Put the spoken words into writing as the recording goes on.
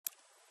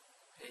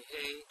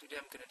Hey, today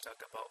I'm going to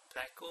talk about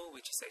Pleco,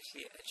 which is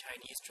actually a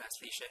Chinese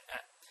translation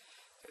app.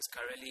 Because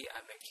currently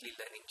I'm actually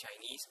learning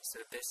Chinese,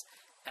 so this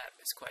app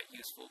is quite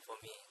useful for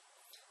me.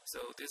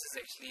 So this is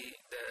actually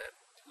the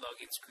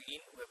login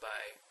screen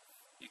whereby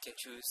you can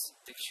choose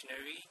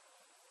dictionary,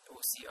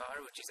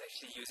 OCR, which is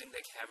actually using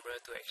the camera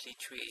to actually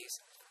trace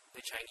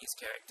the Chinese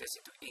characters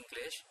into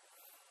English.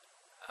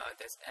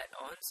 There's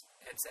add-ons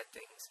and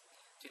settings.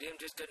 Today I'm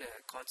just going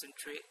to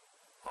concentrate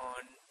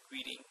on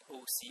reading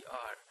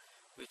OCR,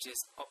 which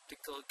is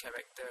optical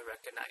character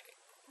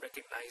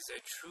recognizer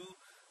through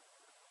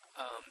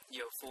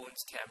your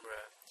phone's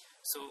camera.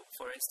 So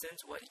for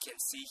instance, what you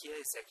can see here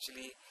is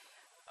actually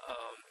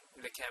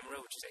the camera,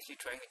 which is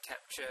actually trying to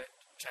capture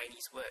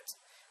Chinese words.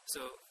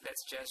 So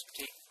let's just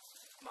take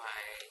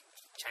my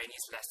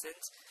Chinese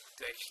lessons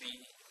to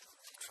actually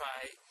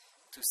try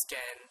to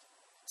scan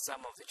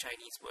some of the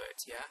Chinese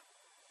words. Yeah,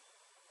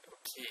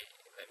 okay,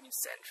 let me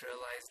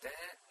centralize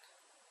that.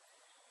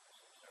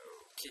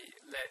 Okay,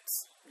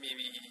 let's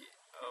maybe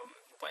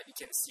what you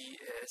can see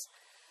is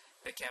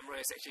the camera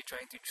is actually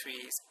trying to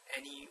trace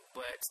any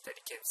words that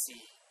it can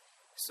see.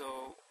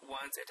 So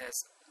once it has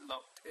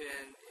logged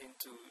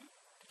into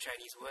the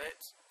Chinese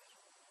words,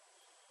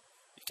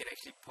 you can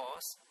actually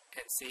pause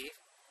and save.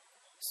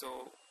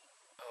 So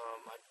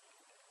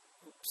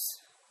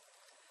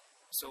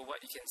so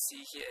what you can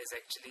see here is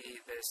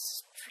actually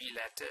there's 3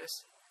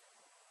 letters,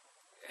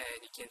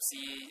 and you can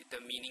see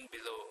the meaning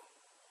below.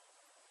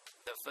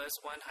 The first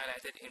one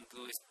highlighted in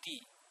blue is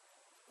D,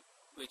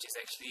 which is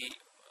actually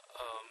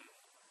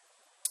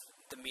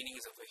the meaning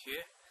is over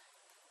here.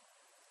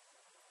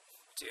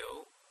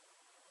 Jiu,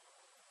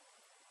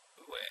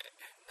 where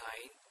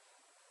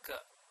 9,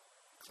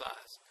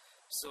 class.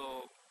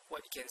 So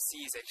what you can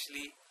see is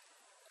actually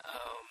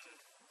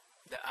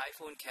the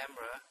iPhone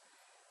camera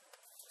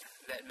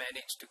that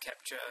managed to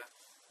capture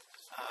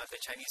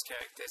the Chinese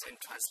characters and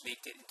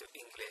translate it into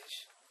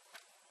English.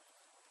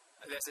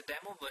 There's a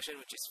demo version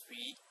which is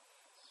free,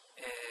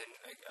 and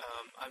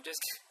I'm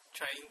just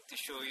trying to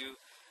show you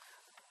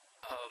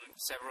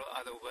several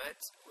other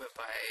words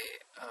whereby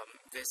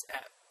this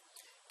app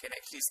can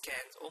actually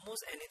scan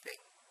almost anything.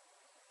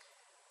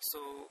 So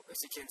as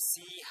you can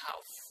see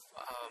how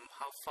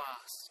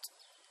fast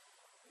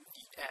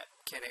the app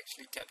can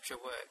actually capture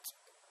words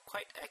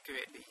quite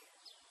accurately.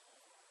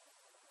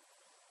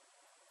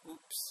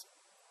 Oops,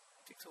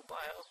 takes a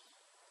while.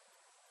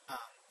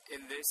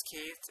 In this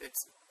case,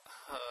 it's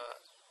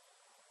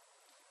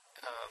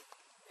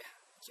yeah,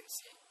 you can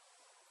see.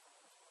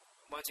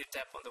 Once you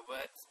tap on the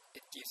words,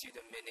 it gives you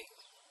the meaning.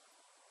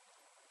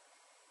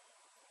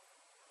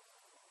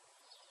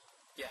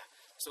 Yeah,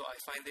 so I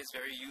find this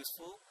very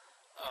useful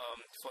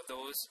for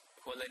those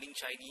who are learning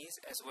Chinese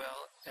as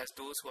well as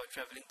those who are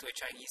traveling to a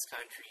Chinese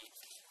country.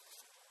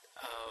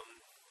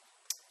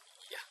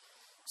 Yeah,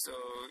 so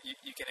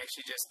you can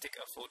actually just take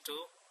a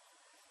photo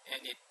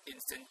and it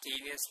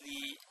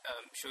instantaneously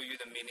show you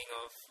the meaning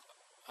of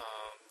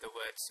the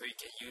words, so you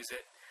can use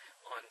it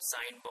on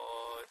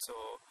signboards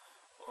or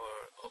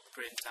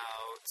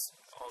printouts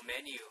or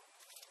menu.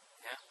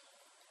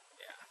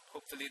 Yeah.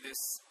 Hopefully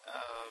this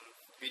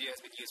video has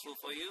been useful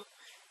for you,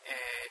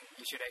 and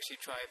you should actually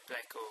try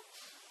Pleco.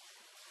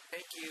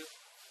 Thank you.